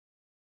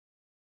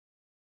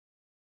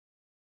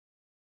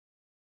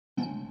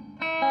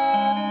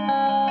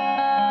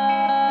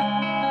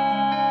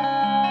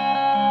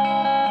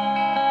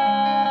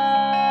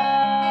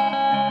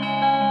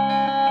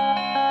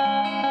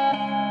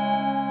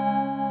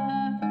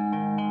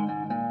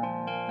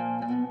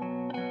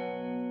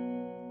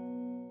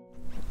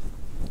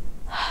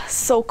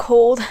So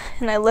cold,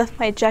 and I left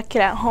my jacket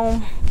at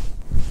home.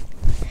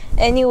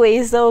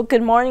 Anyways, though,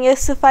 good morning,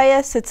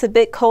 SFIS. It's a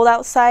bit cold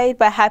outside,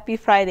 but happy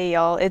Friday,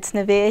 y'all. It's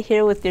Nevaeh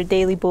here with your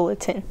daily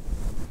bulletin.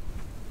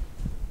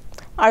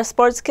 Our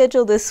sports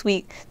schedule this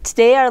week.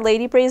 Today, our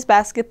Lady Braves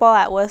basketball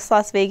at West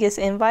Las Vegas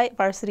Invite,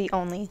 varsity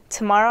only.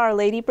 Tomorrow, our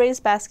Lady Braves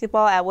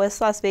basketball at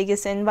West Las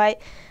Vegas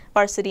Invite,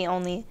 varsity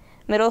only.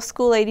 Middle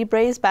school Lady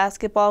Braves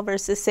basketball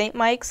versus St.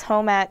 Mike's,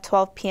 home at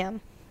 12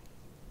 p.m.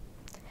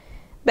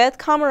 Beth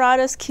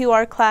Camarada's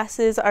QR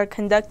classes are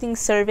conducting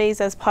surveys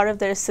as part of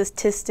their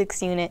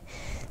statistics unit.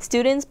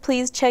 Students,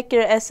 please check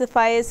your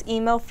SFIS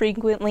email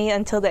frequently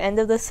until the end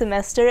of the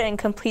semester and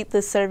complete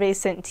the survey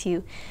sent to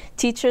you.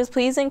 Teachers,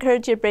 please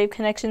encourage your Brave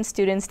Connection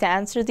students to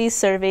answer these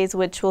surveys,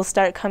 which will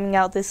start coming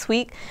out this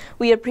week.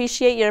 We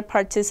appreciate your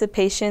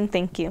participation.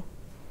 Thank you.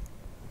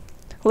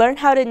 Learn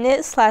how to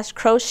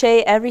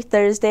knit/crochet every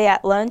Thursday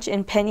at lunch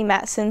in Penny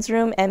Matson's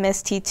room,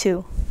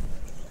 MST2.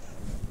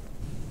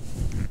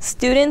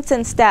 Students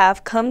and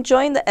staff, come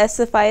join the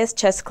SFIS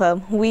Chess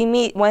Club. We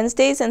meet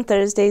Wednesdays and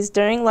Thursdays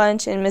during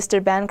lunch in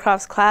Mr.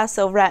 Bancroft's class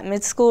over at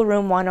Mid-School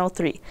Room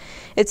 103.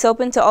 It's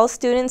open to all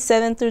students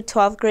 7th through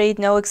 12th grade.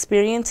 No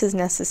experience is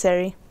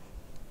necessary.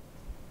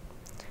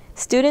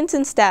 Students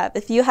and staff,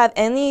 if you have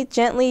any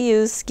gently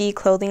used ski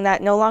clothing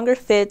that no longer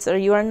fits or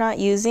you are not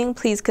using,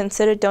 please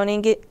consider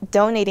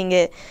donating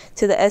it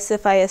to the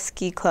SFIS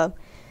Ski Club.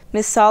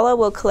 Ms. Sala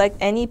will collect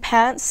any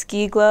pants,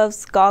 ski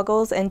gloves,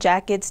 goggles, and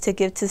jackets to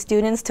give to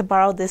students to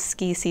borrow this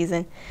ski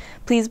season.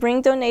 Please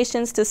bring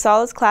donations to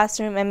Sala's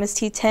classroom,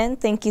 MST10.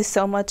 Thank you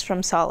so much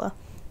from Sala.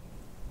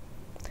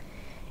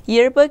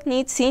 Yearbook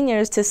needs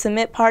seniors to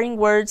submit parting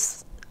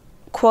words,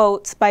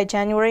 quotes, by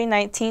January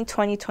 19,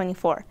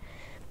 2024.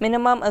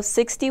 Minimum of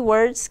 60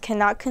 words,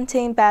 cannot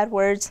contain bad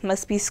words,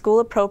 must be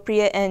school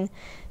appropriate, and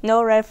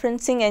no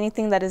referencing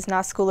anything that is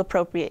not school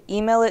appropriate.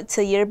 Email it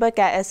to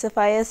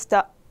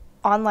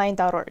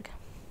yearbook@sfis.online.org.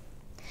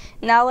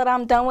 Now that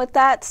I'm done with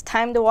that, it's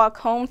time to walk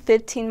home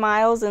 15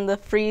 miles in the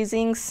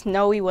freezing,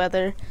 snowy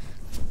weather.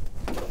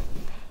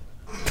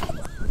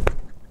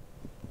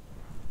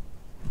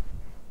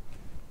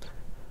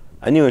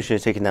 I knew I should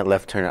have taken that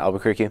left turn at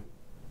Albuquerque.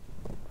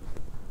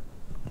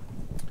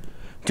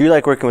 Do you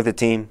like working with a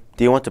team?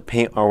 Do you want to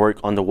paint artwork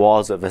on the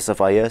walls of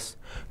SFIS?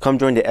 Come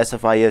join the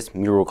SFIS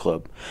Mural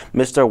Club.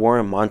 Mr.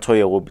 Warren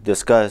Montoya will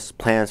discuss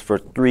plans for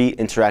 3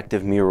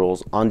 interactive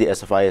murals on the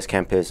SFIS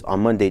campus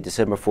on Monday,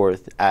 December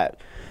 4th at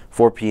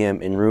 4 p.m.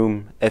 in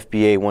room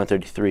FBA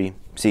 133.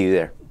 See you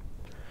there.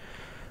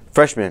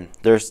 Freshmen,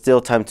 there's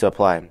still time to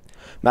apply.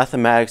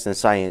 Mathematics and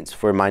Science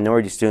for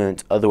minority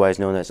students, otherwise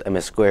known as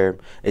MS Square,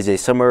 is a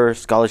summer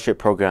scholarship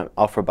program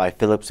offered by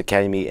Phillips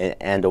Academy in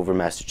Andover,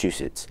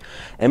 Massachusetts.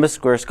 MS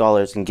Square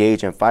scholars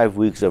engage in 5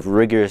 weeks of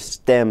rigorous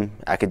STEM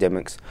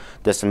academics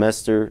the summer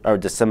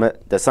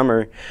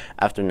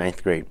after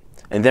 9th grade,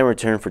 and then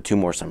return for 2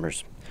 more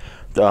summers.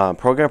 The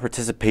program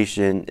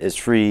participation is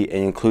free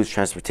and includes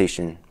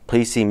transportation.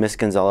 Please see Ms.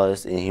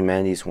 Gonzalez in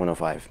Humanities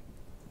 105.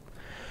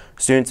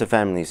 Students and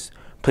families,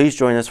 please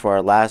join us for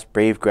our last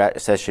Brave Grat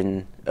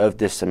session of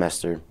this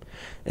semester.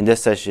 In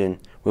this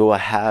session, we will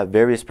have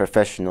various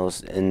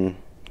professionals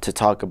to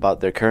talk about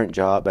their current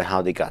job and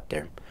how they got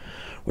there.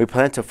 We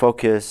plan to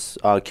focus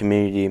on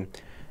community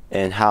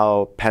and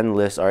how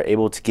panelists are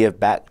able to give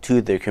back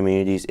to their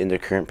communities in their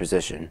current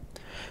position.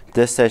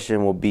 This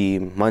session will be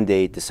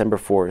Monday, December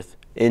 4th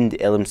in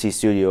the LMC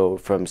studio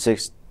from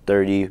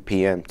 6:30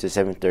 p.m. to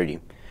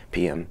 7:30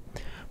 p.m.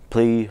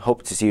 Please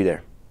hope to see you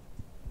there.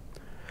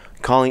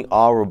 Calling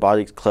all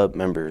robotics club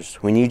members.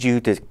 We need you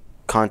to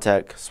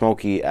contact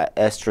Smokey at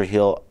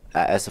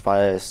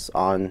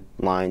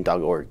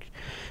sfisonline.org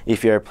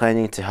if you are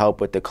planning to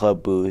help with the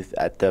club booth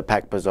at the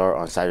Pack Bazaar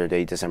on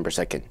Saturday, December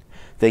 2nd.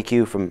 Thank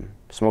you from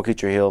Smokey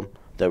Trujillo,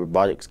 the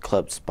robotics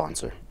club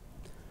sponsor.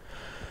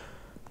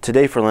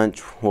 Today for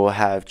lunch, we'll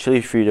have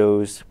chili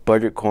Fritos,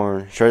 buttered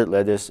corn, shredded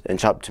lettuce, and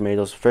chopped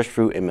tomatoes, fresh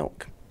fruit, and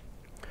milk.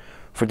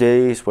 For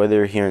today's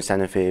weather here in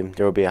Santa Fe,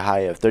 there will be a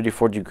high of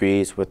 34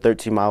 degrees with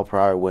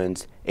 13-mile-per-hour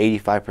winds,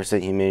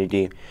 85%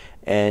 humidity,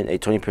 and a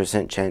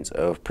 20% chance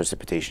of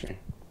precipitation.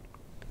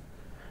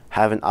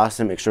 Have an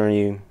awesome,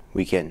 extraordinary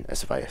weekend,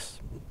 SFIS.